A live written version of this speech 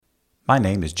My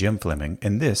name is Jim Fleming,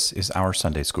 and this is Our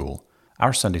Sunday School.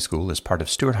 Our Sunday School is part of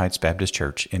Stuart Heights Baptist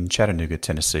Church in Chattanooga,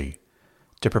 Tennessee.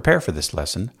 To prepare for this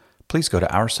lesson, please go to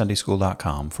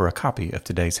OurSundaySchool.com for a copy of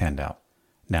today's handout.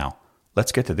 Now,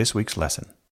 let's get to this week's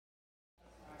lesson.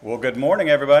 Well, good morning,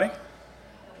 everybody,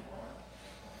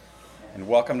 and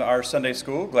welcome to Our Sunday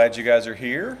School. Glad you guys are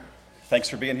here. Thanks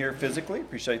for being here physically.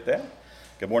 Appreciate that.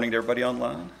 Good morning to everybody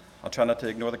online. I'll try not to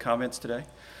ignore the comments today.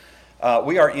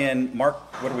 We are in Mark.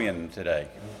 What are we in today?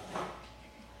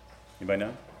 Anybody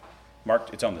know? Mark,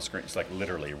 it's on the screen. It's like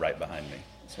literally right behind me.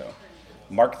 So,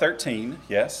 Mark 13,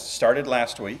 yes, started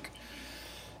last week.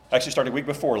 Actually started week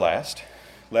before last.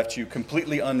 Left you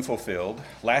completely unfulfilled.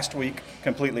 Last week,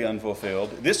 completely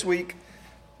unfulfilled. This week,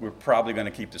 we're probably going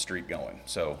to keep the streak going.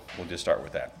 So we'll just start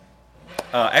with that.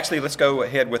 Actually, let's go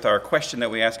ahead with our question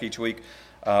that we ask each week.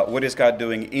 What is God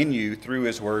doing in you through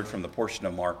His Word from the portion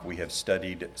of Mark we have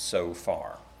studied so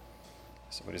far?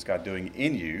 So what is God doing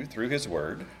in you through His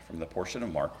Word from the portion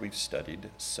of Mark we've studied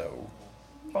so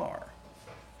far?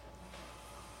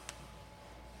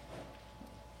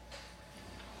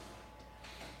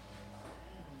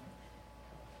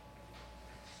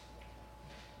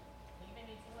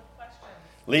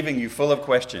 Leaving you full of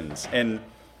questions. And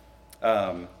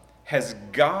has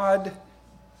God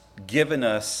given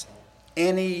us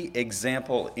any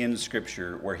example in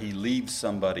Scripture where He leaves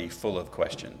somebody full of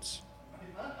questions?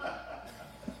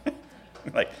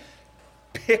 Like,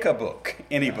 pick a book,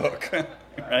 any book,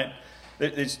 right?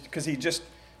 Because He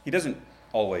doesn't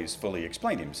always fully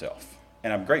explain Himself,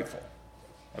 and I'm grateful.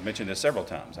 I've mentioned this several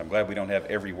times. I'm glad we don't have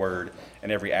every word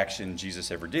and every action Jesus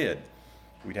ever did.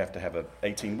 We'd have to have an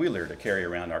 18-wheeler to carry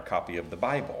around our copy of the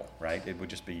Bible, right? It would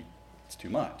just be, it's too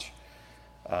much.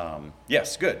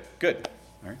 Yes, good.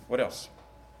 All right, what else?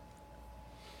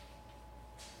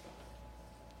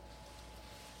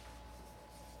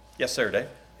 Yes, sir, Dave?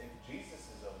 If Jesus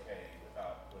is okay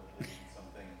with leaving some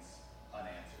things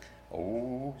unanswered.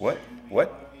 Oh, What? What?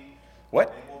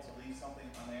 Able to leave something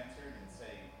unanswered and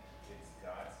say it's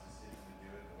God's decision to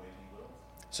do it the way He will?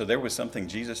 So there was something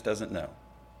Jesus doesn't know.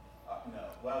 No.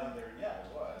 Well, there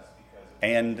was, because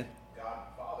And God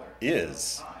the Father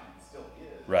is. Time, and still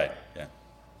is. Right, yeah.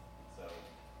 So,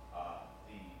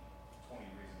 the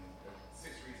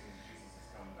 6 reasons Jesus is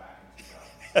coming back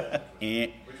in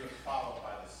 2007, which was followed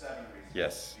by the 7 reasons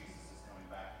Yes. Jesus is coming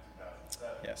back in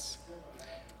 2007. Yes.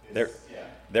 Yeah.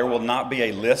 There will not be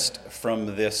a list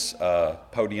from this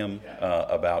podium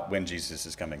about when Jesus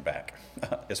is coming back,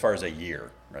 as far as a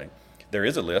year, right? There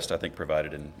is a list, I think,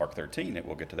 provided in Mark 13, and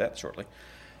we'll get to that shortly.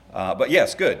 But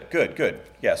yes, good.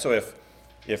 Yeah, so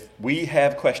if we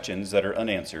have questions that are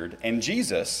unanswered, and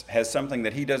Jesus has something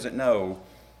that He doesn't know,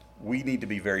 we need to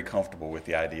be very comfortable with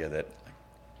the idea that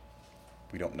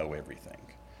we don't know everything.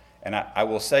 And I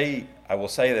will say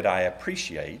that I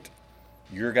appreciate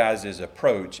your guys'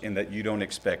 approach in that you don't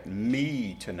expect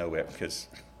me to know it, because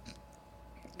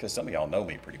some of y'all know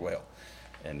me pretty well,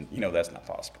 and you know that's not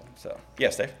possible. So,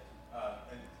 yes, Dave?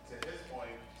 And to his point,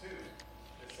 too,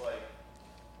 it's like,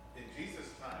 in Jesus'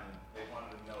 time, they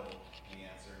wanted to know the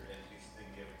answer, and Jesus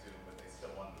didn't give it to them, but they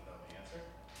still wanted to know the answer.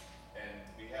 And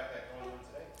we have that going on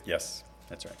today. Yes,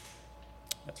 that's right.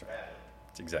 That's right. Badly.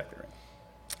 That's exactly right.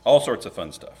 All sorts of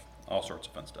fun stuff.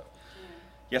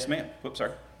 Yes, ma'am. Whoops,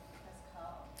 sorry.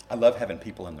 I love having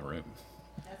people in the room.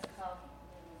 That's called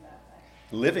living by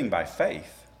faith. Living by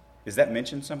faith. Is that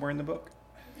mentioned somewhere in the book?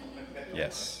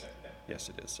 Yes. Yes,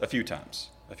 it is. A few times.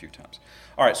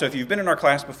 All right, so if you've been in our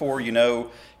class before, you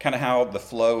know kind of how the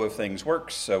flow of things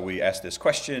works. So we ask this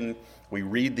question, we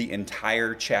read the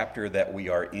entire chapter that we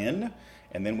are in,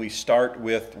 and then we start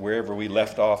with wherever we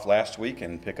left off last week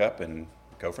and pick up and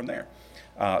go from there.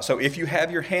 So if you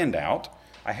have your handout,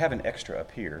 I have an extra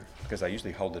up here because I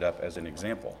usually hold it up as an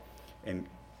example. And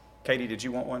Katie, did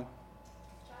you want one?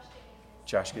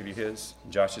 Josh gave you his.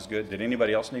 Josh is good. Did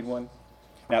anybody else need one?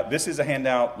 Now, this is a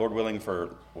handout, not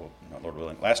Lord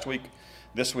willing, last week,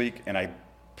 this week, and I'm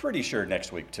pretty sure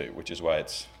next week too, which is why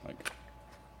it's like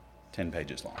 10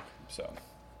 pages long. So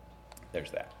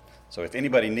there's that. So if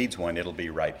anybody needs one, it'll be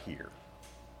right here.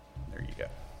 There you go.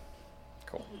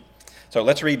 Cool. So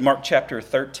let's read Mark chapter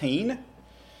 13.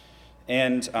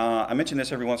 And I mention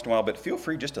this every once in a while, but feel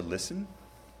free just to listen.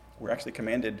 We're actually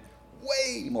commanded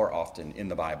way more often in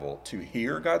the Bible to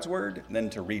hear God's word than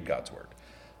to read God's word,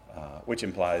 which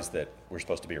implies that we're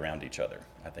supposed to be around each other.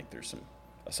 I think there's some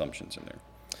assumptions in there.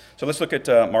 So let's look at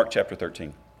Mark chapter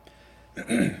 13.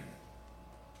 And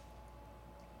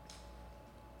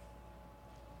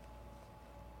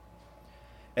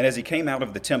as he came out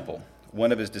of the temple,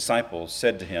 one of his disciples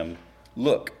said to him,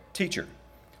 "Look, teacher,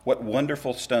 what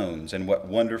wonderful stones and what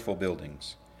wonderful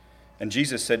buildings." And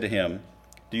Jesus said to him,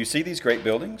 "Do you see these great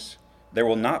buildings? There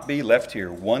will not be left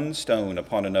here one stone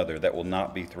upon another that will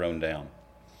not be thrown down."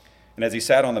 And as he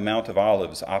sat on the Mount of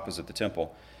Olives opposite the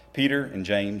temple, Peter and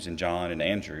James and John and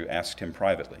Andrew asked him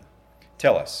privately,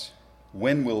 "Tell us,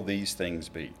 when will these things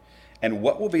be? And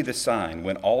what will be the sign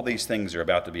when all these things are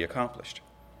about to be accomplished?"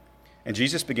 And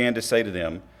Jesus began to say to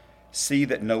them, "See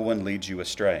that no one leads you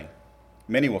astray.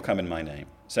 Many will come in my name,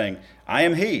 saying, 'I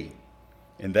am he,'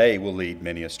 and they will lead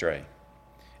many astray.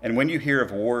 And when you hear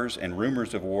of wars and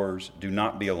rumors of wars, do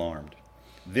not be alarmed.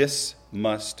 This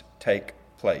must take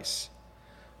place.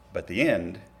 But the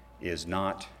end is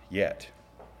not yet.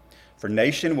 For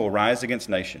nation will rise against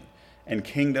nation, and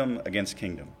kingdom against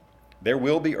kingdom. There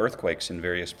will be earthquakes in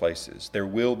various places. There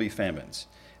will be famines.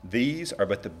 These are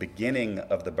but the beginning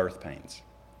of the birth pains.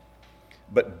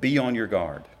 But be on your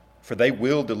guard, for they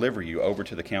will deliver you over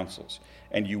to the councils,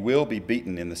 and you will be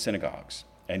beaten in the synagogues,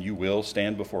 and you will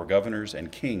stand before governors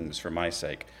and kings for my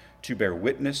sake, to bear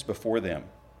witness before them.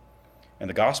 And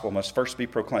the gospel must first be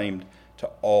proclaimed to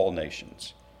all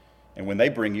nations. And when they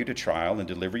bring you to trial and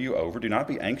deliver you over, do not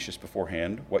be anxious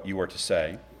beforehand what you are to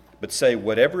say, but say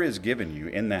whatever is given you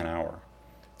in that hour.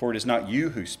 For it is not you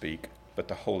who speak, but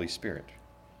the Holy Spirit.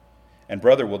 And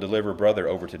brother will deliver brother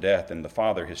over to death, and the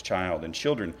father his child, and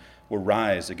children will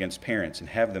rise against parents and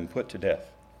have them put to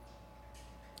death.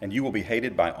 And you will be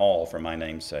hated by all for my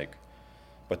name's sake,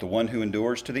 but the one who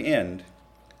endures to the end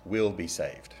will be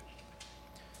saved.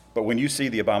 But when you see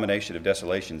the abomination of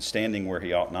desolation standing where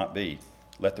he ought not be,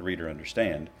 let the reader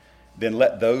understand, then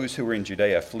let those who are in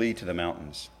Judea flee to the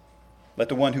mountains. Let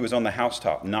the one who is on the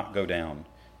housetop not go down,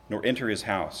 nor enter his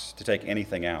house to take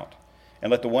anything out.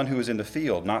 And let the one who is in the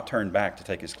field not turn back to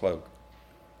take his cloak.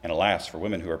 And alas, for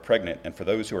women who are pregnant and for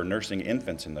those who are nursing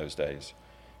infants in those days.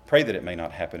 Pray that it may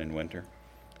not happen in winter.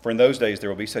 For in those days there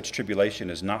will be such tribulation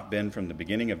as not been from the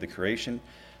beginning of the creation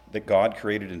that God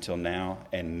created until now,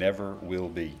 and never will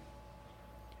be.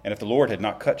 And if the Lord had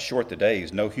not cut short the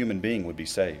days, no human being would be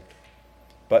saved.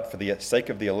 But for the sake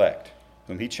of the elect,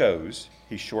 whom he chose,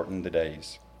 he shortened the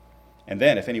days. And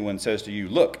then if anyone says to you,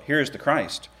 'Look, here is the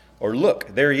Christ,' or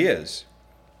 'Look, there he is,'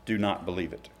 do not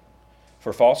believe it.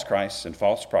 For false Christs and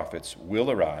false prophets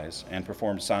will arise and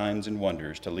perform signs and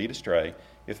wonders to lead astray,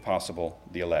 if possible,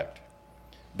 the elect.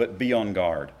 But be on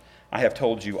guard. I have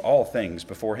told you all things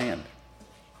beforehand.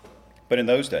 But in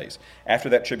those days, after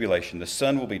that tribulation, the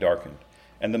sun will be darkened,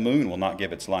 and the moon will not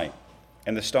give its light,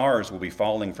 and the stars will be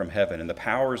falling from heaven, and the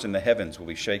powers in the heavens will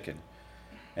be shaken.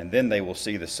 And then they will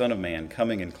see the Son of Man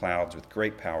coming in clouds with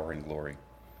great power and glory.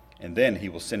 And then he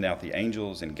will send out the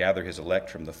angels and gather his elect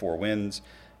from the four winds,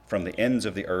 from the ends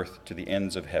of the earth to the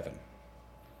ends of heaven.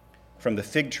 From the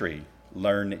fig tree,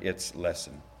 learn its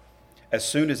lesson. As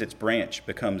soon as its branch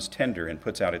becomes tender and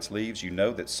puts out its leaves, you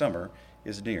know that summer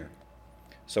is near.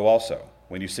 So also,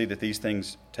 when you see that these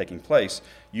things taking place,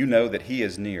 you know that he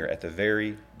is near at the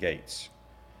very gates.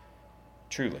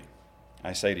 Truly,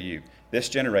 I say to you, this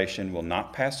generation will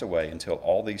not pass away until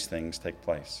all these things take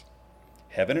place.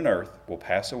 Heaven and earth will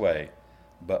pass away,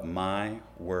 but my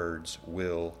words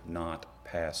will not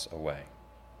pass away.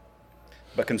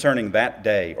 But concerning that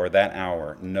day or that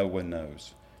hour, no one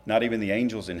knows, not even the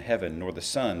angels in heaven, nor the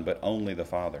Son, but only the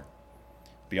Father.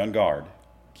 Be on guard,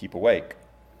 keep awake,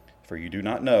 for you do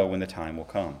not know when the time will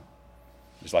come.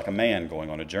 It is like a man going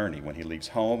on a journey when he leaves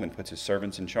home and puts his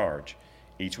servants in charge,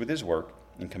 each with his work,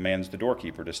 and commands the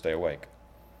doorkeeper to stay awake.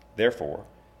 Therefore,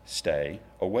 stay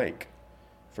awake,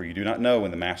 for you do not know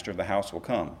when the master of the house will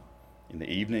come, in the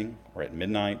evening, or at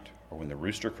midnight, or when the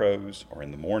rooster crows, or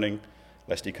in the morning,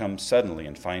 lest he come suddenly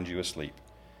and find you asleep.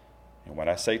 And what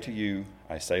I say to you,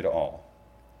 I say to all,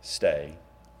 stay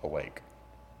awake.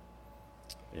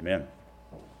 Amen.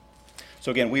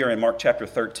 So again, we are in Mark chapter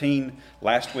 13.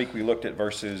 Last week we looked at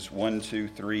verses 1, 2,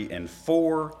 3, and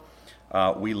 4.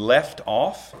 We left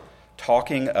off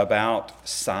talking about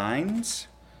signs.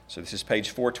 So this is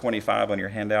page 425 on your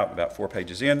handout, about 4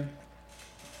 pages in.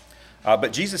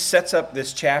 But Jesus sets up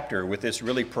this chapter with this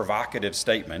really provocative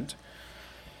statement.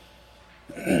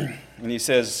 And he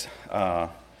says, the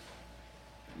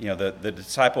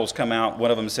disciples come out.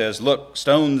 One of them says, "Look,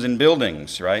 stones and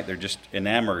buildings," right? They're just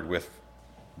enamored with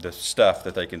the stuff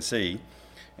that they can see.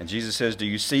 And Jesus says, "Do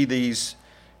you see these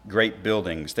great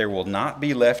buildings? There will not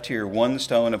be left here one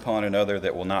stone upon another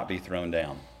that will not be thrown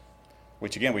down."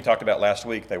 Which again, we talked about last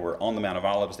week. They were on the Mount of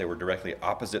Olives. They were directly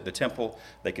opposite the temple.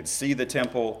 They could see the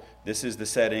temple. This is the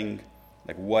setting.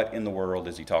 Like, what in the world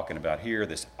is he talking about here?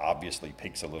 This obviously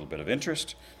piques a little bit of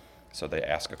interest. So they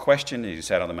ask a question. He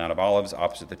sat on the Mount of Olives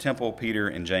opposite the temple. Peter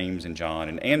and James and John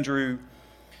and Andrew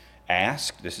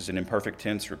asked, this is an imperfect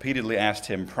tense, repeatedly asked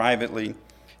him privately,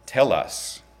 tell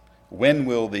us, when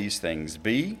will these things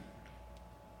be?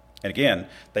 And again,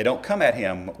 they don't come at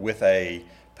him with a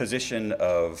position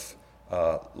of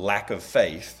lack of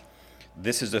faith.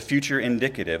 This is a future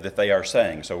indicative that they are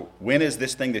saying. So when is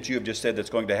this thing that you have just said that's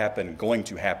going to happen going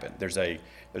to happen? There's a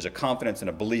confidence and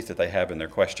a belief that they have in their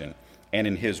question and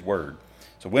in his word.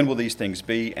 So when will these things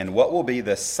be? And what will be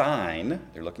the sign?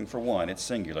 They're looking for one. It's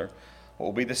singular. What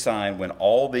will be the sign when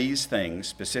all these things,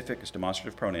 specific is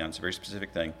demonstrative pronouns, a very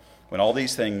specific thing, when all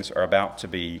these things are about to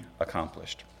be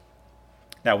accomplished?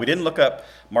 Now, we didn't look up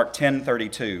Mark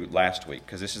 10:32 last week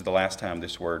because this is the last time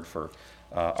this word for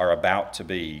are about to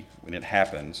be when it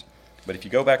happens. But if you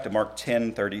go back to Mark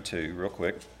 10:32 real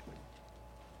quick, it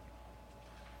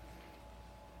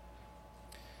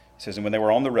says, "And when they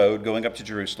were on the road going up to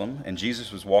Jerusalem, and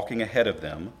Jesus was walking ahead of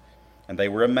them, and they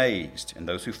were amazed, and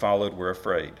those who followed were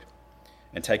afraid.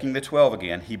 And taking the 12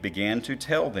 again, he began to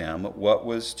tell them what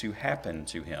was to happen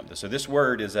to him." So this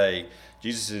word is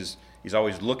he's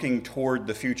always looking toward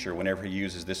the future whenever he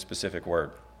uses this specific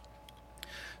word.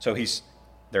 So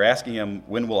they're asking him,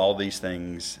 when will all these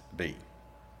things be?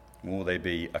 When will they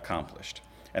be accomplished?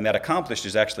 And that accomplished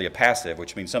is actually a passive,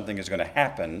 which means something is going to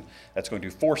happen that's going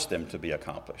to force them to be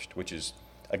accomplished, which is,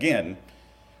 again,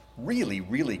 really,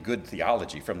 really good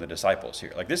theology from the disciples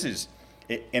here. Like this is,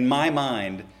 in my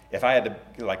mind, if I had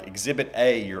to exhibit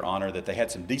A, Your Honor, that they had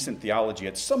some decent theology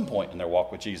at some point in their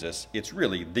walk with Jesus, it's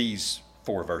really these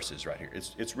 4 verses right here.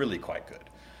 It's really quite good,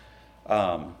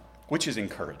 which is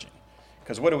encouraging.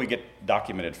 Because what do we get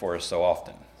documented for us so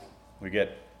often? We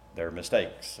get their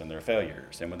mistakes and their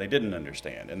failures and when they didn't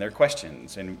understand and their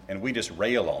questions, and we just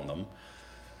rail on them,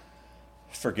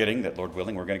 forgetting that, Lord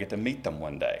willing, we're going to get to meet them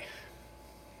one day.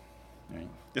 Right?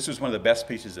 This was one of the best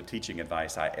pieces of teaching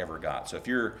advice I ever got. So if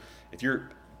you're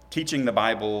teaching the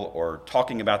Bible or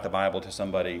talking about the Bible to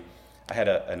somebody, I had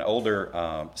an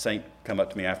older saint come up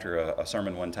to me after a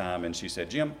sermon one time, and she said,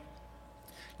 "Jim,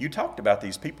 you talked about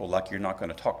these people like you're not going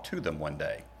to talk to them one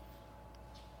day."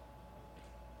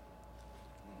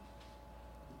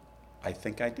 I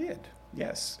think I did,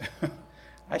 yes.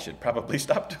 I should probably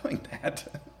stop doing that,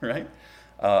 right?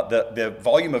 The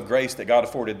volume of grace that God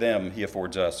afforded them, he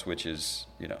affords us, which is,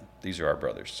 these are our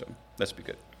brothers, so let's be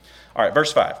good. All right,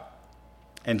 verse 5.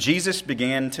 "And Jesus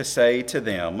began to say to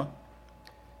them,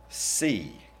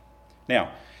 'See.'"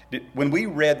 Now, when we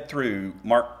read through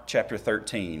Mark chapter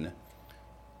 13,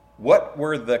 what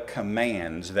were the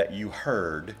commands that you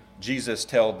heard Jesus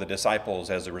tell the disciples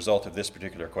as a result of this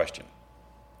particular question?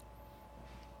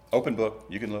 Open book,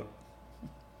 you can look.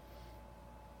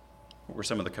 What were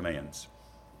some of the commands?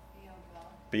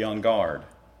 Be on guard,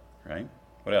 right?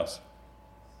 What else?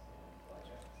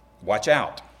 Watch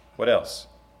out. What else?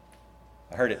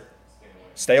 I heard it.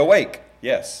 Stay awake.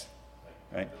 Yes.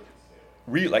 Right?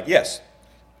 Yes.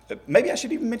 Maybe I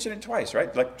should even mention it twice,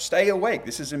 right? Stay awake.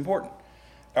 This is important.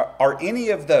 Are any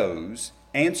of those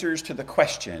answers to the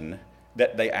question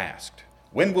that they asked?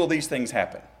 When will these things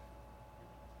happen?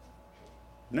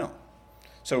 No.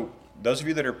 So those of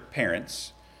you that are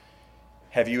parents,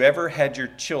 have you ever had your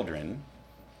children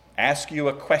ask you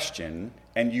a question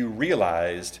and you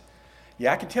realized,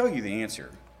 yeah, I can tell you the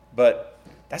answer, but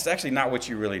that's actually not what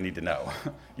you really need to know.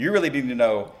 You really need to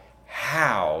know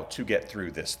how to get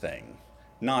through this thing,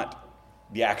 not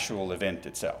the actual event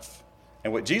itself.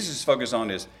 And what Jesus is focused on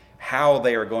is how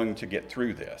they are going to get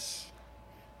through this.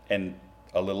 And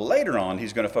a little later on,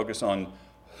 he's going to focus on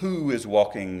who is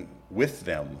walking with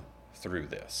them through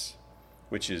this,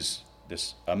 which is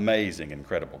this amazing,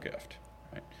 incredible gift.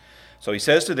 Right? So he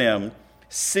says to them,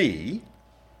 "See,"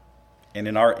 and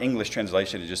in our English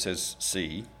translation it just says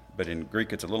 "see," but in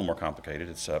Greek it's a little more complicated.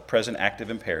 It's a present active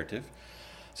imperative.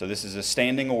 So this is a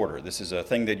standing order. This is a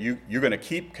thing that you're going to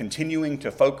keep continuing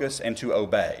to focus and to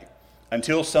obey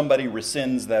until somebody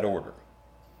rescinds that order.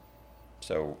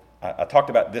 So I talked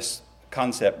about this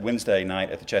concept Wednesday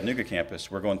night at the Chattanooga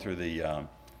campus. We're going through the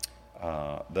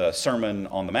Sermon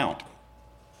on the Mount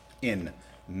in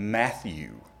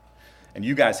Matthew. And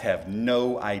you guys have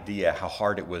no idea how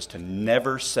hard it was to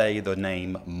never say the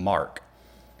name Mark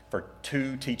for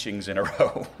 2 teachings in a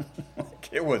row.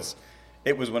 It was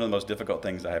one of the most difficult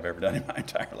things I have ever done in my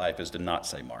entire life, is to not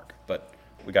say Mark. But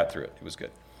we got through it. It was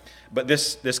good. But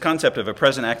this concept of a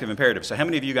present active imperative. So how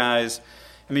many of you guys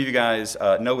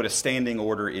know what a standing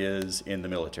order is in the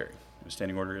military? What a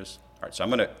standing order is? All right, so I'm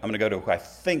gonna go to who I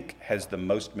think has the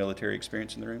most military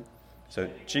experience in the room. So,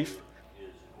 Chief? Is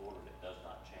an order that does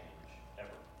not change ever.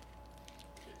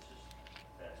 It's just,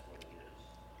 that's what it is.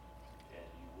 And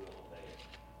you will obey it.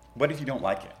 What if you don't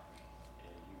like it?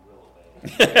 And you will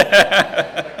obey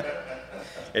it.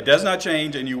 It does not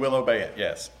change and you will obey it,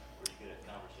 yes. Pretty good at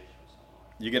conversation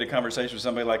you get a conversation with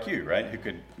somebody like you, right, who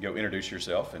could go introduce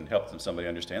yourself and help somebody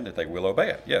understand that they will obey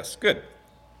it. Yes, good.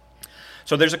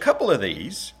 So there's a couple of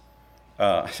these,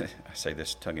 I say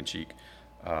this tongue-in-cheek,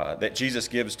 that Jesus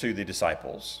gives to the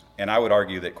disciples, and I would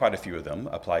argue that quite a few of them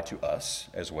apply to us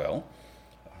as well.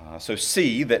 So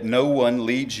see that no one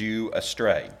leads you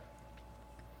astray.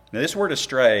 Now this word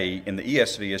astray in the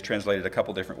ESV is translated a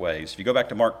couple different ways. If you go back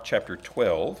to Mark chapter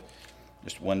 12,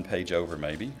 just one page over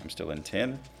maybe, I'm still in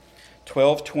 10,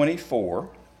 12:24.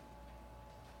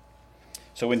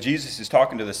 So when Jesus is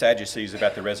talking to the Sadducees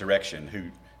about the resurrection,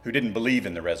 who didn't believe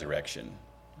in the resurrection,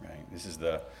 right? This is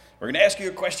we're going to ask you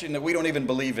a question that we don't even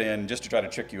believe in just to try to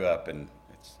trick you up, and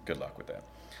it's good luck with that.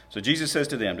 So Jesus says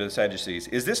to them, to the Sadducees,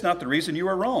 is this not the reason you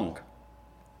are wrong?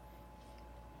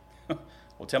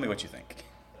 Well, tell me what you think.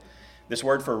 This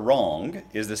word for wrong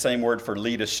is the same word for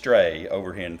lead astray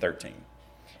over here in 13.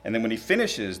 And then when he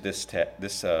finishes this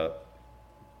I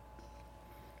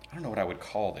don't know what I would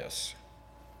call this,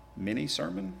 mini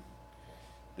sermon?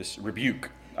 This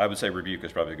rebuke. I would say rebuke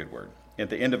is probably a good word. At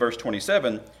the end of verse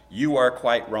 27, you are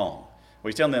quite wrong. Well,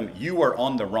 he's telling them, you are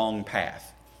on the wrong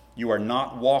path. You are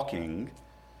not walking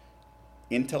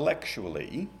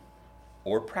intellectually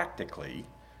or practically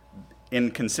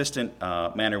in consistent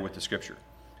manner with the Scripture.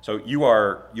 So you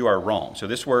are wrong. So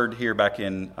this word here back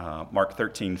in Mark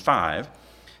 13:5,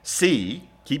 see,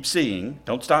 keep seeing,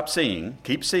 don't stop seeing,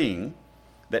 keep seeing,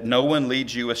 that no one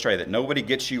leads you astray, that nobody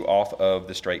gets you off of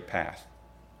the straight path.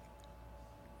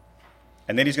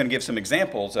 And then he's going to give some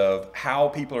examples of how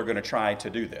people are going to try to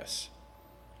do this.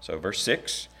 So verse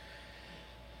 6,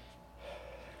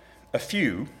 a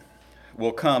few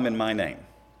will come in my name.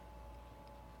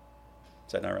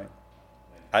 Is that not right?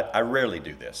 I rarely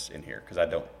do this in here because I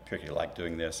don't particularly like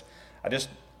doing this. I just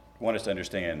want us to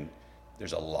understand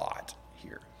there's a lot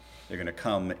here. They're going to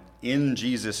come in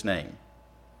Jesus' name.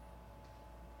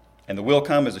 And the will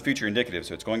come is a future indicative,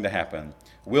 so it's going to happen.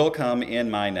 Will come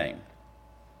in my name.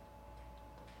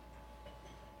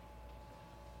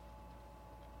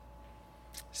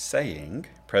 Saying,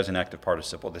 present active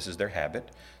participle, this is their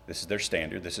habit, this is their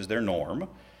standard, this is their norm.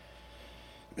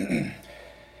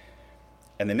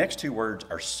 And the next two words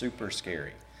are super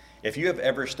scary. If you have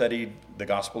ever studied the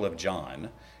Gospel of John,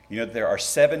 you know that there are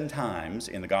 7 times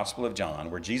in the Gospel of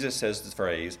John where Jesus says the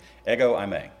phrase, ego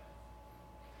eimi.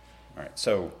 All right,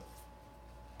 so,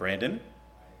 Brandon,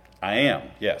 I am,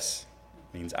 yes,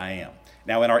 means I am.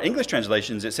 Now in our English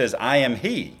translations it says, I am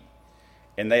he.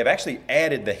 And they have actually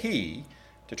added the he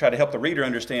to try to help the reader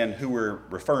understand who we're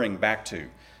referring back to.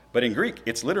 But in Greek,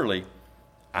 it's literally,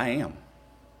 I am.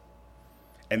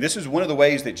 And this is one of the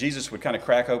ways that Jesus would kind of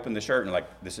crack open the shirt and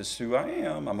like, this is who I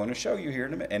am. I'm going to show you here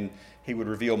in a minute. And he would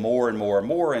reveal more and more and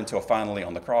more until finally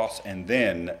on the cross. And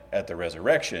then at the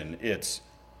resurrection, it's,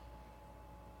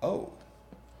 oh,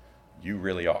 you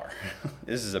really are.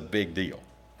 This is a big deal.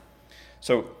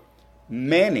 So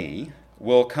many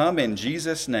will come in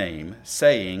Jesus' name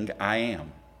saying, I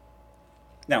am.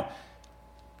 Now,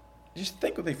 just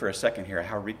think with me for a second here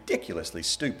how ridiculously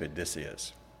stupid this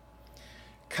is.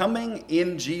 Coming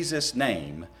in Jesus'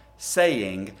 name,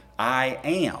 saying, I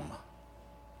am.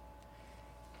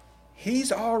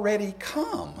 He's already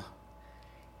come.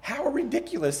 How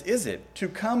ridiculous is it to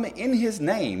come in his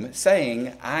name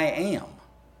saying, I am?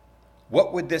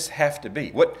 What would this have to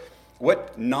be?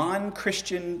 What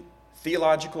non-Christian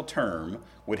theological term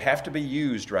would have to be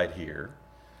used right here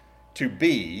to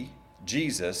be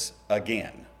Jesus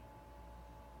again?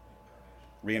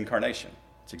 Reincarnation.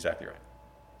 That's exactly right.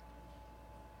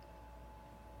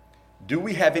 Do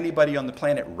we have anybody on the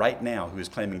planet right now who is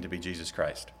claiming to be Jesus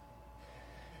Christ?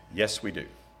 Yes, we do.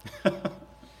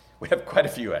 We have quite a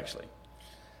few, actually.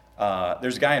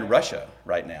 There's a guy in Russia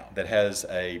right now that has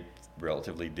a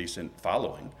relatively decent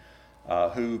following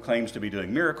who claims to be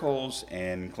doing miracles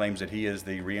and claims that he is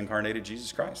the reincarnated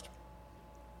Jesus Christ.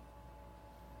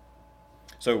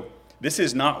 So this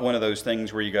is not one of those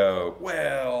things where you go,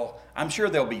 well, I'm sure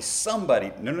there'll be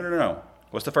somebody. No.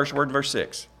 What's the first word in verse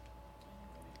 6?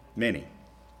 Many.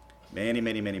 Many.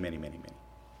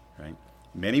 Right?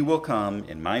 Many will come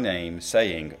in my name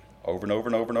saying over and over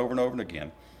and over and over and over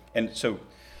again. And so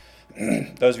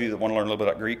those of you that want to learn a little bit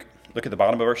about Greek, look at the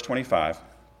bottom of verse 25.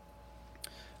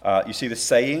 You see the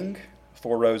saying,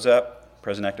 4 rows up,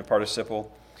 present active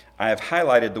participle. I have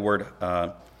highlighted the word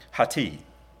hati.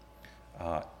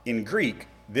 In Greek,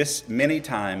 this many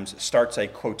times starts a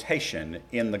quotation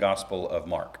in the Gospel of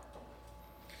Mark.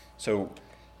 So,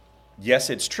 yes,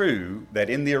 it's true that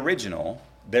in the original,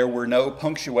 there were no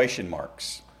punctuation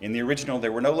marks. In the original,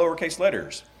 there were no lowercase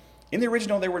letters. In the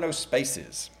original, there were no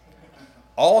spaces.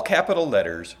 All capital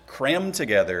letters crammed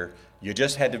together, You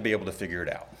just had to be able to figure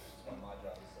it out.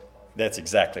 That's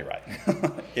exactly right.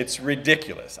 It's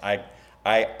ridiculous.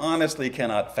 I honestly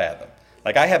cannot fathom.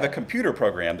 Like, I have a computer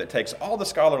program that takes all the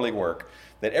scholarly work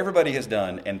that everybody has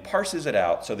done and parses it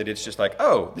out so that it's just like,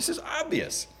 oh, this is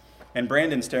obvious. And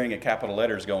Brandon's staring at capital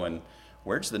letters going,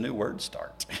 where's the new word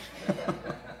start?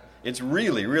 It's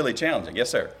really, really challenging. Yes,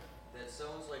 sir? That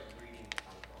sounds like reading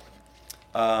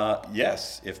Python.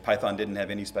 Yes, if Python didn't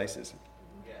have any spaces.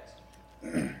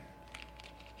 Yes.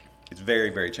 It's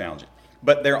very, very challenging.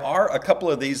 But there are a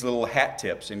couple of these little hat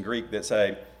tips in Greek that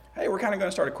say, hey, we're kind of going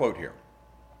to start a quote here,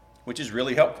 which is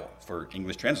really helpful for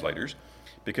English translators,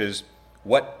 because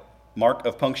what mark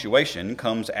of punctuation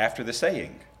comes after the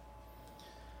saying?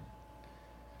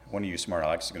 One of you smart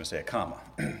Alex is going to say a comma.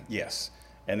 Yes.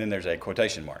 And then there's a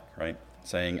quotation mark, right?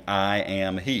 Saying, I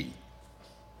am he.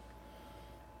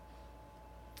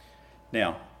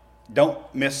 Now, don't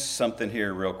miss something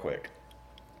here real quick.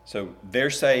 So they're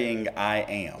saying, I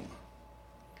am.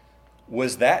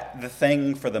 Was that the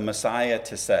thing for the Messiah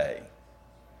to say?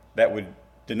 That would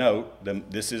denote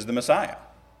this is the Messiah.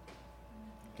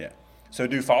 Yeah. So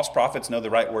do false prophets know the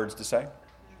right words to say?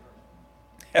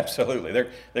 Absolutely.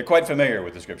 They're quite familiar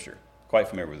with the Scripture. Quite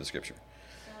familiar with the Scripture.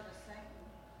 So does Satan.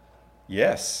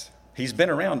 Yes. He's been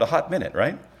around a hot minute,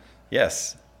 right?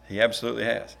 Yes, he absolutely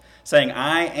has. Saying,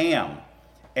 I am,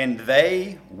 and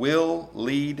they will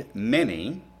lead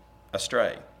many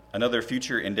astray. Another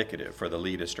future indicative for the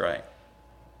lead astray.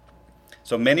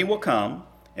 So many will come,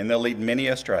 and they'll lead many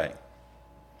astray.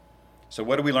 So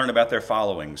what do we learn about their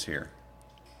followings here?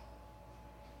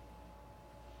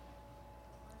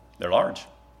 They're large.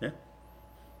 Yeah,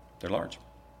 they're large.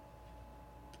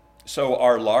 So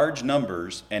are large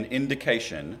numbers an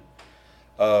indication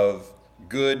of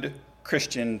good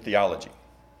Christian theology?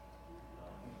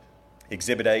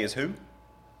 Exhibit A is who?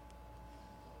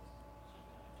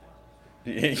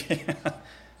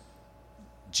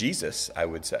 Jesus, I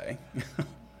would say,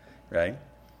 right?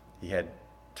 He had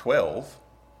 12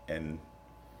 and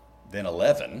then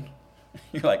 11.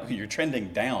 You're like, you're trending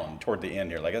down toward the end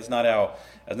here. Like, that's not how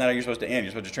you're supposed to end.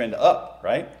 You're supposed to trend up,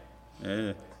 right?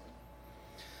 So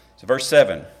verse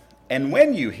 7, and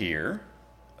when you hear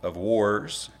of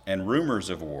wars and rumors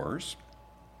of wars,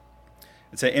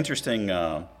 it's an interesting,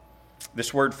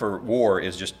 this word for war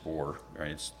is just war,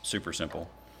 right? It's super simple.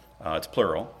 It's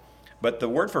plural. But the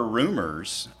word for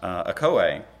rumors,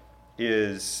 akoe,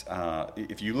 is,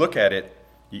 if you look at it,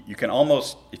 you can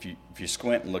almost, if you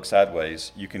squint and look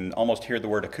sideways, you can almost hear the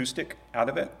word acoustic out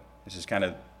of it. This is kind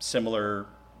of similar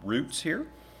roots here.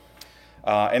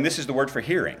 And this is the word for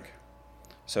hearing.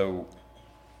 So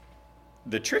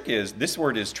the trick is, this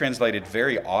word is translated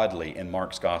very oddly in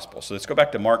Mark's gospel. So let's go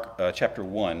back to Mark chapter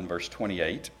 1, verse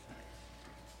 28.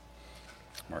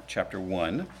 Mark chapter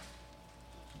 1.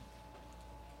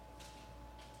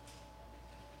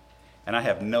 And I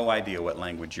have no idea what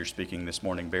language you're speaking this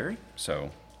morning, Barry, so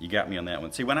you got me on that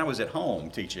one. See, when I was at home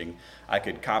teaching, I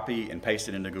could copy and paste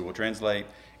it into Google Translate,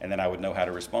 and then I would know how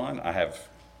to respond. I have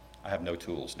no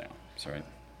tools now. Sorry.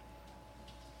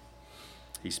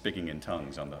 He's speaking in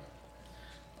tongues on the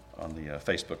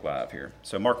Facebook Live here.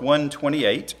 So Mark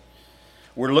 1:28,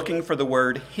 we're looking for the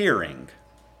word hearing.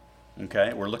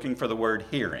 Okay, we're looking for the word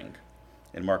hearing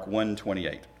in Mark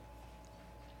 1:28.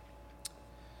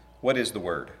 What is the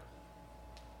word?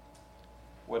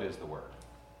 What is the word?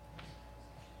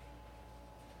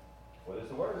 What is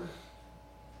the word?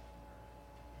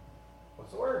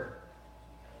 What's the word?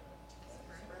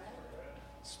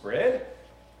 Spread?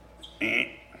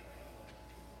 Say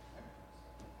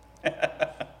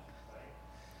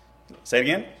it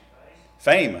again.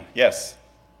 Fame. Yes.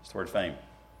 It's the word fame.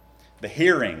 The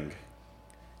hearing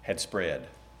had spread.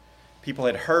 People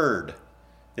had heard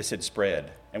this had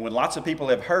spread. And when lots of people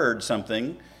have heard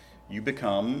something, you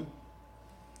become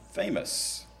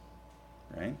famous,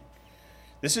 right?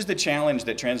 This is the challenge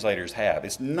that translators have.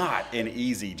 It's not an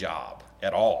easy job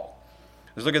at all.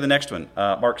 Let's look at the next one.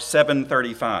 Mark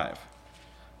 7:35.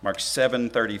 Mark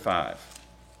 7:35.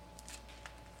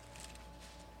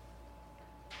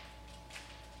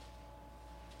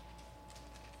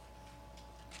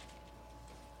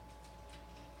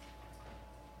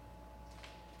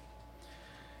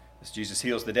 As Jesus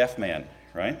heals the deaf man,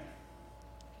 right?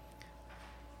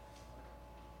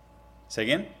 Say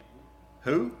again?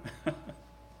 Who?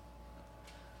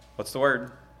 What's the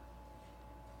word?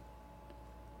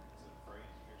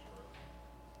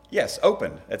 Yes,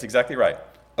 opened. That's exactly right.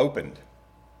 Opened.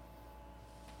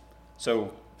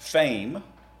 So, fame,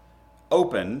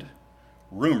 opened,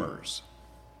 rumors.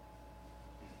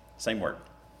 Same word.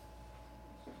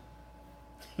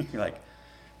 You're like,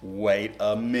 wait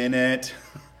a minute.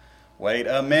 Wait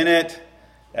a minute.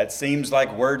 That seems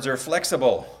like words are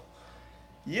flexible.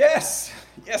 Yes,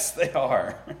 they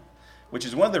are. Which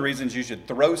is one of the reasons you should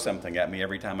throw something at me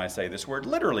every time I say this word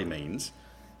literally means.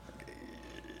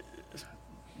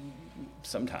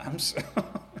 Sometimes,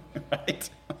 right?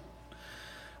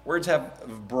 Words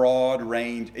have broad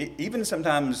range, even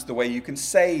sometimes the way you can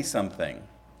say something.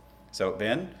 So,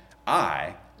 Ben,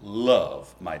 I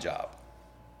love my job.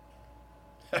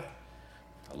 I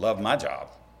love my job.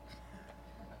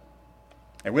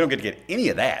 And we don't get to get any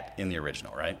of that in the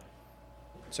original, right?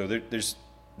 So there's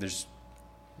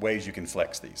ways you can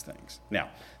flex these things. Now,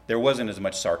 there wasn't as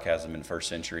much sarcasm in first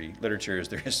century literature as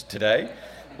there is today,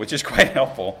 which is quite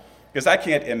helpful, because I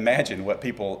can't imagine what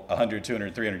people 100,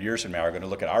 200, 300 years from now are going to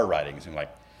look at our writings and be like,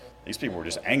 these people were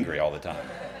just angry all the time.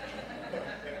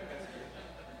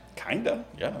 Kinda,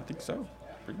 yeah, I think so,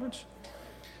 pretty much.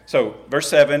 So, verse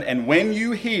 7, and when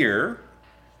you hear,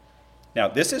 now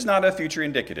this is not a future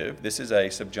indicative, this is a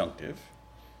subjunctive,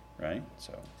 right?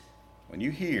 So, when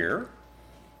you hear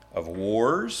of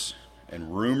wars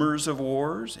and rumors of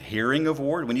wars, hearing of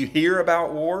war, when you hear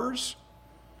about wars,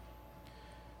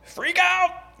 freak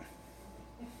out,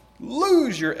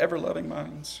 lose your ever-loving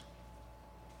minds.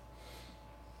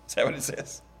 Is that what it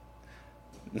says?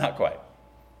 Not quite.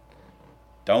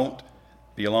 Don't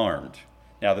be alarmed.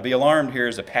 Now, the be alarmed here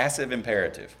is a passive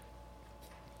imperative.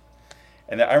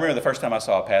 And I remember the first time I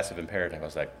saw a passive imperative, I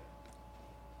was like,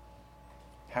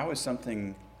 how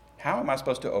am I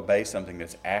supposed to obey something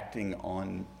that's acting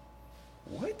on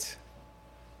what?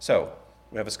 So,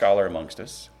 we have a scholar amongst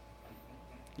us.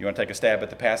 You want to take a stab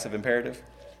at the passive imperative?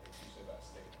 It's usually about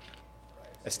state, right?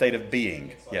 A state of being,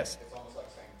 It's like, yes. It's almost like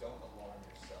saying, don't alarm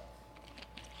yourself.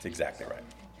 That's exactly right.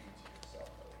 Something you do to yourself.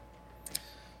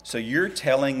 So you're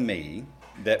telling me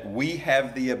that we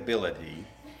have the ability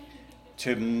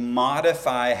to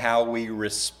modify how we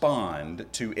respond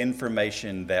to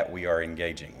information that we are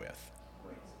engaging with?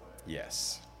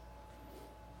 Yes.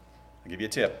 I'll give you a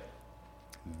tip.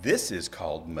 This is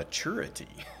called maturity.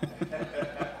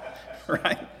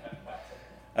 Right?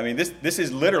 I mean, this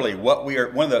is literally what we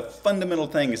are, one of the fundamental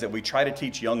things that we try to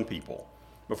teach young people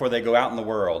before they go out in the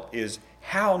world is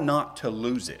how not to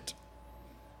lose it.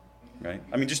 Right?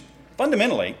 I mean, just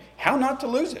fundamentally, how not to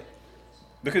lose it.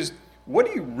 Because what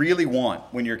do you really want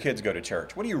when your kids go to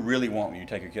church? What do you really want when you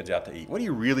take your kids out to eat? What do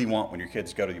you really want when your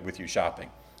kids go with you shopping?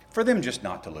 For them just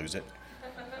not to lose it.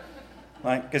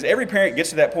 Right? Because every parent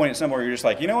gets to that point somewhere where you're just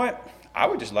like, you know what? I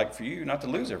would just like for you not to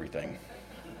lose everything.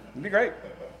 It'd be great.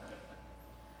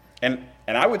 And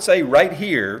I would say right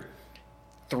here,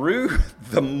 through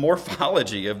the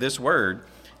morphology of this word,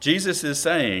 Jesus is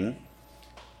saying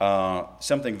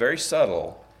something very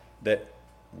subtle, that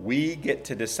we get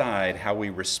to decide how we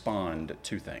respond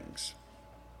to things.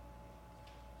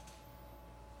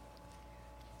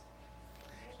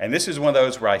 And this is one of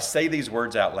those where I say these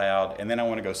words out loud and then I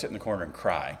want to go sit in the corner and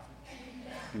cry.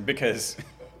 Because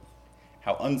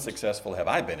how unsuccessful have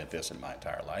I been at this in my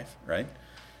entire life, right?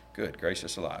 Good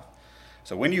gracious alive.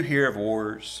 So when you hear of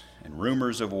wars and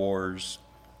rumors of wars,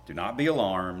 do not be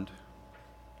alarmed,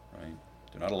 right?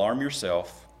 Do not alarm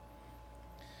yourself.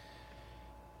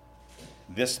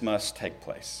 This must take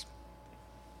place.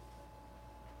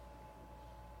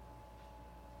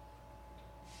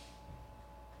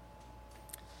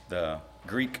 The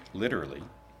Greek literally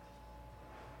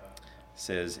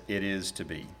says it is to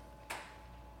be.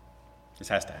 This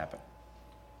has to happen.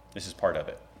 This is part of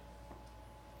it.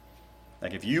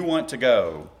 Like if you want to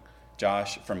go,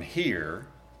 Josh, from here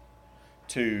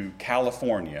to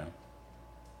California,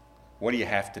 what do you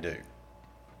have to do?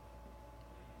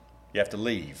 You have to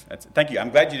leave. Thank you.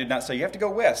 I'm glad you did not say you have to go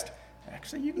west.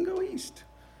 Actually, you can go east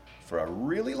for a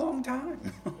really long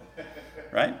time,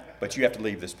 right? But you have to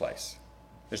leave this place.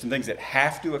 There's some things that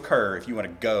have to occur if you want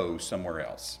to go somewhere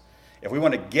else. If we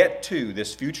want to get to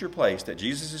this future place that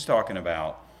Jesus is talking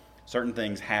about, certain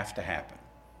things have to happen.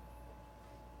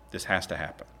 This has to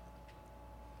happen.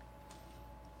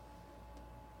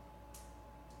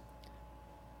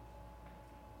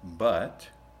 But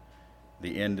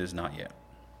the end is not yet.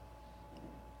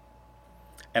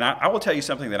 And I will tell you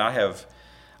something that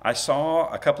I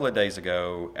saw a couple of days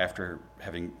ago after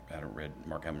having, I don't read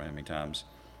Mark how many times,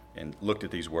 and looked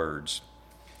at these words.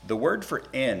 The word for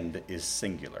end is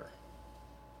singular.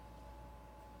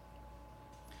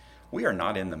 We are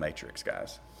not in the Matrix,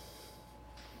 guys.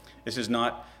 This is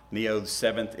not Neo's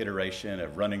 7th iteration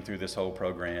of running through this whole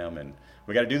program, and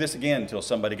we got to do this again until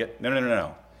somebody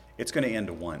No. It's going to end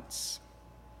once.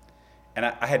 And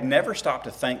I had never stopped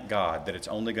to thank God that it's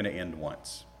only going to end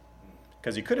once.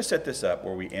 Because he could have set this up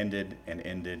where we ended, and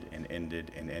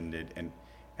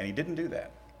he didn't do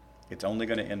that. It's only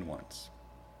going to end once.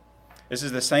 This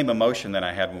is the same emotion that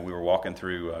I had when we were walking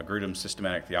through Grudem's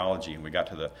systematic theology, and we got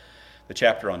to the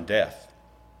chapter on death.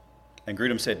 And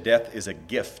Grudem said, death is a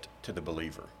gift to the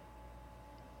believer.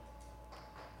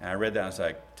 And I read that, and I was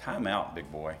like, time out,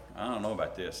 big boy. I don't know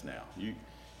about this now.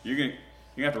 You're going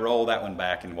to have to roll that one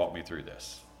back and walk me through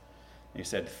this. And he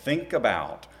said, think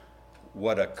about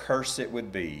what a curse it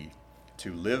would be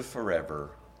to live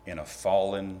forever in a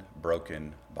fallen,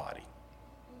 broken body.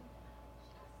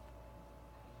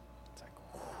 It's like,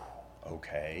 whew,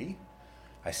 okay,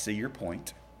 I see your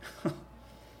point.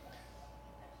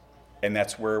 And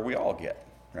that's where we all get,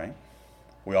 right?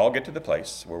 We all get to the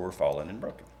place where we're fallen and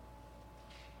broken.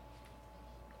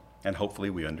 And hopefully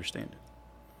we understand it.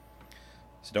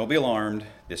 So don't be alarmed.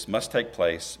 This must take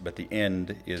place, but the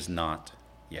end is not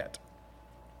yet.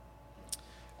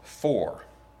 4.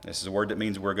 This is a word that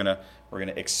means we're gonna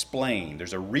explain.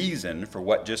 There's a reason for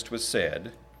what just was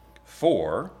said.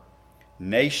 4,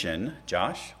 nation.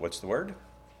 Josh, what's the word?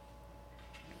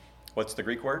 What's the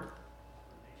Greek word?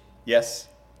 Yes?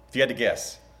 If you had to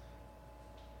guess.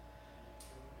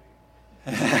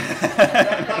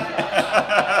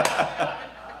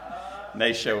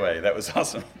 Neshoe. That was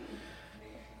awesome.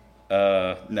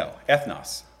 No,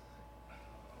 ethnos.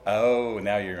 Oh,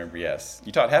 now you remember, yes.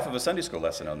 You taught half of a Sunday school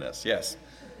lesson on this, yes.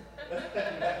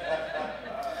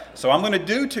 So I'm going to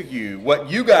do to you what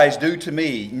you guys do to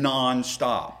me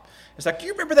nonstop. It's like, do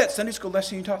you remember that Sunday school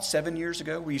lesson you taught 7 years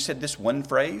ago where you said this one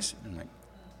phrase? I'm like,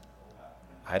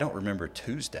 I don't remember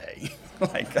Tuesday.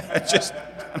 I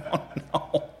don't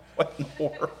know. What in the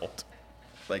world?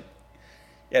 Like,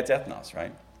 yeah, it's ethnos,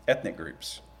 right? Ethnic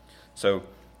groups. So,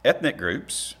 ethnic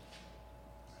groups,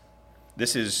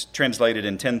 this is translated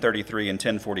in 1033 and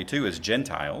 1042 as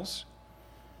Gentiles,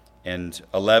 and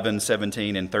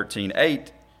 11:17 and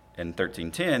 13:8 and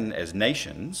 13:10 as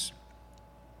nations.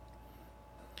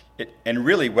 And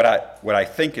really what I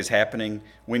think is happening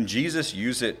when Jesus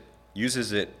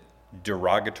uses it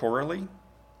derogatorily,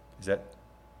 is that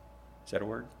a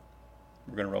word?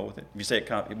 We're going to roll with it. If you say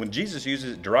it, when Jesus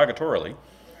uses it derogatorily,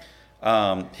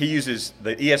 he uses,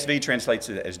 the ESV translates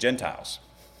it as Gentiles.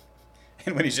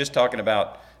 And when he's just talking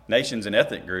about nations and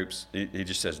ethnic groups, he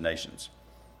just says nations,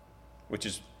 which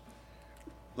is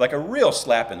like a real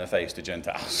slap in the face to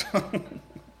Gentiles.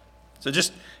 So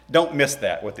just don't miss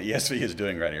that, what the ESV is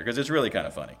doing right here, because it's really kind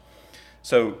of funny.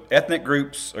 So ethnic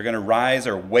groups are going to rise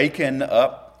or waken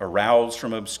up, arouse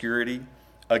from obscurity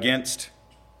against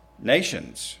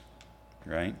nations,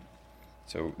 right?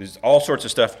 So there's all sorts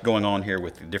of stuff going on here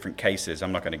with different cases.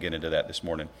 I'm not going to get into that this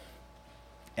morning.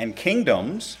 And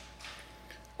kingdoms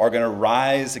are going to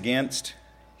rise against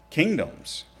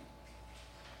kingdoms.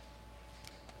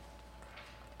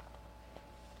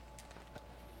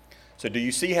 So do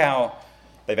you see how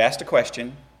they've asked a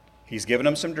question, he's given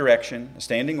them some direction, a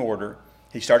standing order,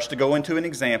 he starts to go into an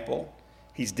example,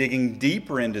 he's digging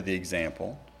deeper into the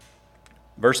example.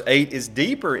 Verse 8 is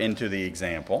deeper into the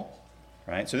example,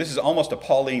 right? So this is almost a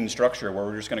Pauline structure where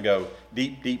we're just going to go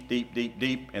deep, deep, deep, deep,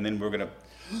 deep, and then we're going to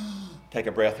take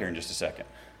a breath here in just a second.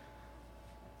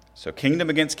 So kingdom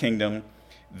against kingdom,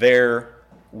 there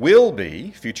will be,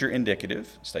 future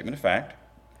indicative, statement of fact,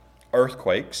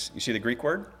 earthquakes. You see the Greek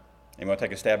word? Anyone want to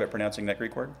take a stab at pronouncing that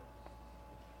Greek word?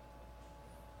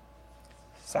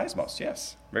 Seismos,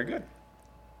 yes. Very good.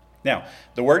 Now,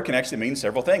 the word can actually mean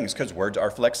several things because words are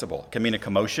flexible. It can mean a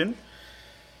commotion.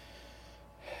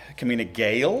 It can mean a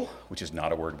gale, which is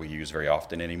not a word we use very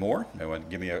often anymore. Anyone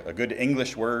give me a good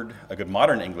English word, a good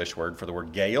modern English word for the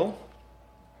word gale?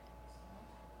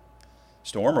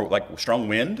 Storm, or like strong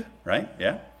wind, right?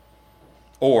 Yeah.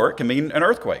 Or it can mean an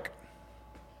earthquake.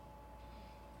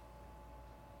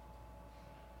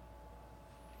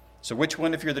 So which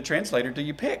one, if you're the translator, do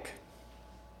you pick?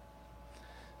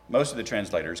 Most of the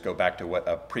translators go back to what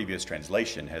a previous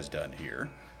translation has done here.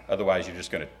 Otherwise, you're just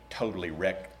going to totally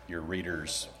wreck your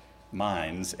readers'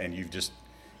 minds, and you've just,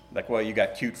 like, well, you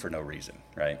got cute for no reason,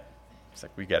 right? It's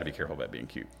like, we got to be careful about being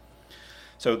cute.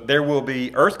 So there will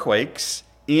be earthquakes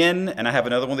in, and I have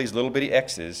another one of these little bitty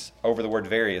X's over the word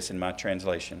various in my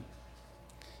translation,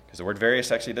 because the word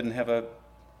various actually doesn't have a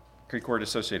Greek word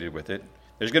associated with it.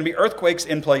 There's going to be earthquakes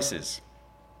in places,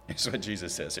 is what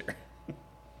Jesus says here,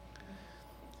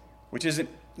 which isn't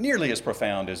nearly as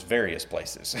profound as various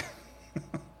places,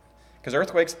 because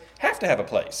earthquakes have to have a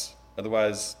place.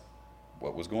 Otherwise,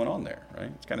 what was going on there,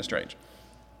 right? It's kind of strange.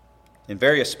 In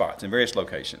various spots, in various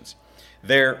locations,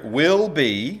 there will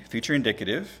be, future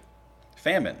indicative,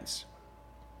 famines.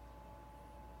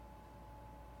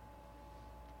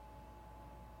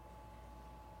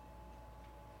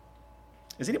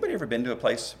 Has anybody ever been to a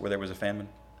place where there was a famine?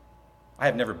 I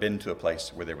have never been to a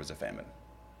place where there was a famine.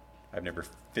 I've never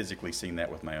physically seen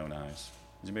that with my own eyes.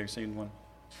 Has anybody seen one?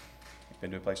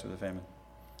 Been to a place with a famine?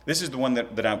 This is the one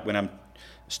that when I'm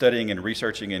studying and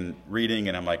researching and reading,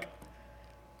 and I'm like,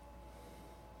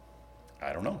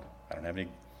 I don't know. I don't have any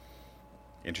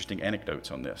interesting anecdotes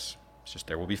on this. It's just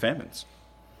there will be famines.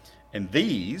 And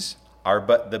these are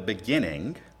but the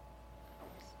beginning,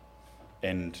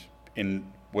 and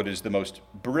in what is the most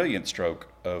brilliant stroke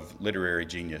of literary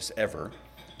genius ever,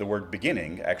 the word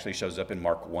beginning actually shows up in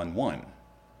Mark 1:1,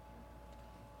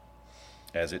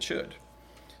 as it should.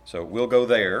 So we'll go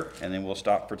there, and then we'll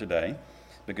stop for today,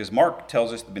 because Mark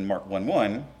tells us in Mark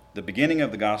 1:1, the beginning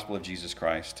of the gospel of Jesus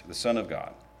Christ, the Son of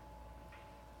God.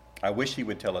 I wish he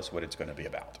would tell us what it's going to be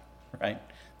about, right?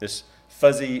 This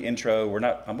fuzzy intro, I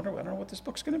don't know what this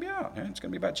book's going to be about. It's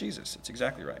going to be about Jesus. It's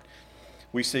exactly right.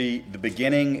 We see the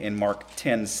beginning in Mark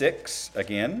 10:6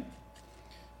 again.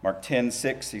 Mark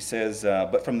 10:6, he says,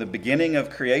 but from the beginning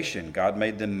of creation, God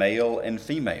made them male and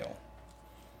female.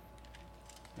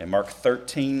 In Mark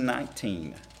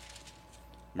 13:19,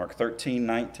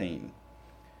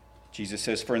 Jesus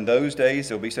says, for in those days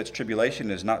there will be such tribulation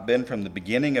as not been from the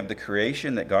beginning of the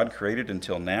creation that God created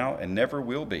until now and never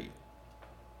will be.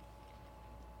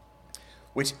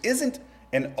 Which isn't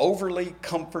an overly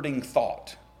comforting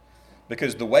thought,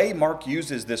 because the way Mark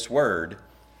uses this word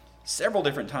several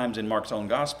different times in Mark's own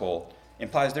gospel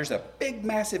implies there's a big,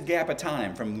 massive gap of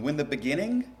time from when the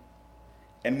beginning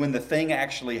and when the thing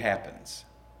actually happens.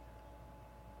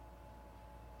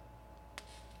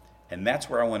 And that's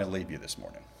where I want to leave you this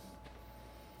morning.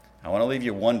 I want to leave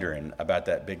you wondering about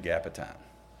that big gap of time.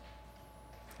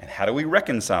 And how do we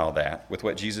reconcile that with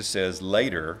what Jesus says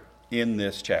later in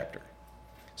this chapter?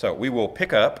 So we will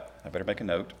pick up. I better make a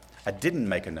note. I didn't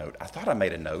make a note. I thought I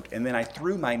made a note, and then I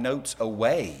threw my notes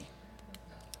away.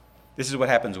 This is what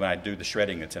happens when I do the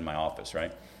shredding that's in my office,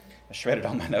 right? I shredded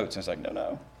all my notes, and I was like,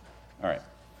 no. All right.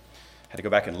 Had to go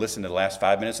back and listen to the last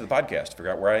 5 minutes of the podcast to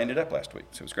figure out where I ended up last week.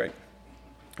 So it was great.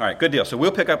 All right, good deal. So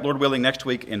we'll pick up, Lord willing, next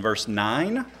week in verse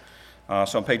 9.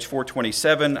 So on page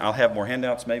 427, I'll have more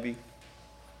handouts maybe.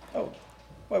 Oh,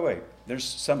 wait. There's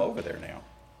some over there now.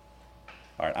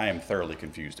 All right, I am thoroughly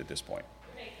confused at this point.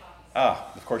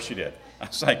 Of course you did. I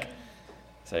was like,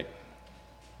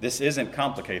 this isn't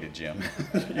complicated, Jim.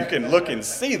 You can look and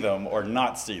see them or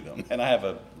not see them. And I have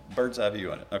a bird's eye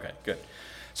view on it. Okay, good.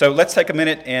 So let's take a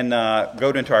minute and go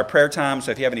into our prayer time.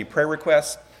 So if you have any prayer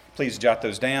requests, please jot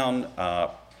those down.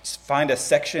 Find a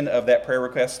section of that prayer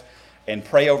request and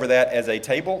pray over that as a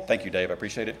table. Thank you, Dave. I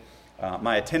appreciate it.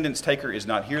 My attendance taker is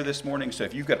not here this morning, so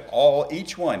if you've got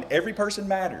each one, every person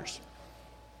matters.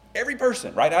 Every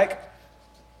person, right, Ike?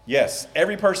 Yes,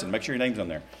 every person. Make sure your name's on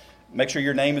there. Make sure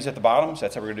your name is at the bottom, so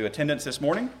that's how we're going to do attendance this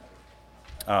morning.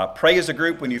 Pray as a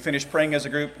group. When you finish praying as a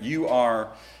group, you are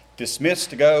dismissed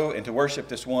to go and to worship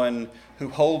this one who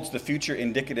holds the future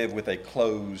indicative with a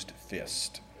closed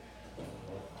fist.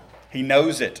 He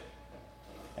knows it,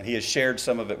 and he has shared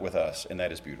some of it with us, and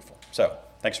that is beautiful. So,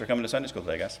 thanks for coming to Sunday School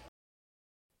today, guys.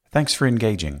 Thanks for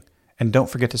engaging, and don't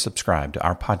forget to subscribe to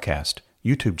our podcast,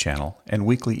 YouTube channel, and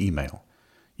weekly email.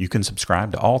 You can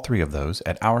subscribe to all three of those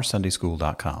at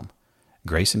OurSundaySchool.com.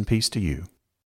 Grace and peace to you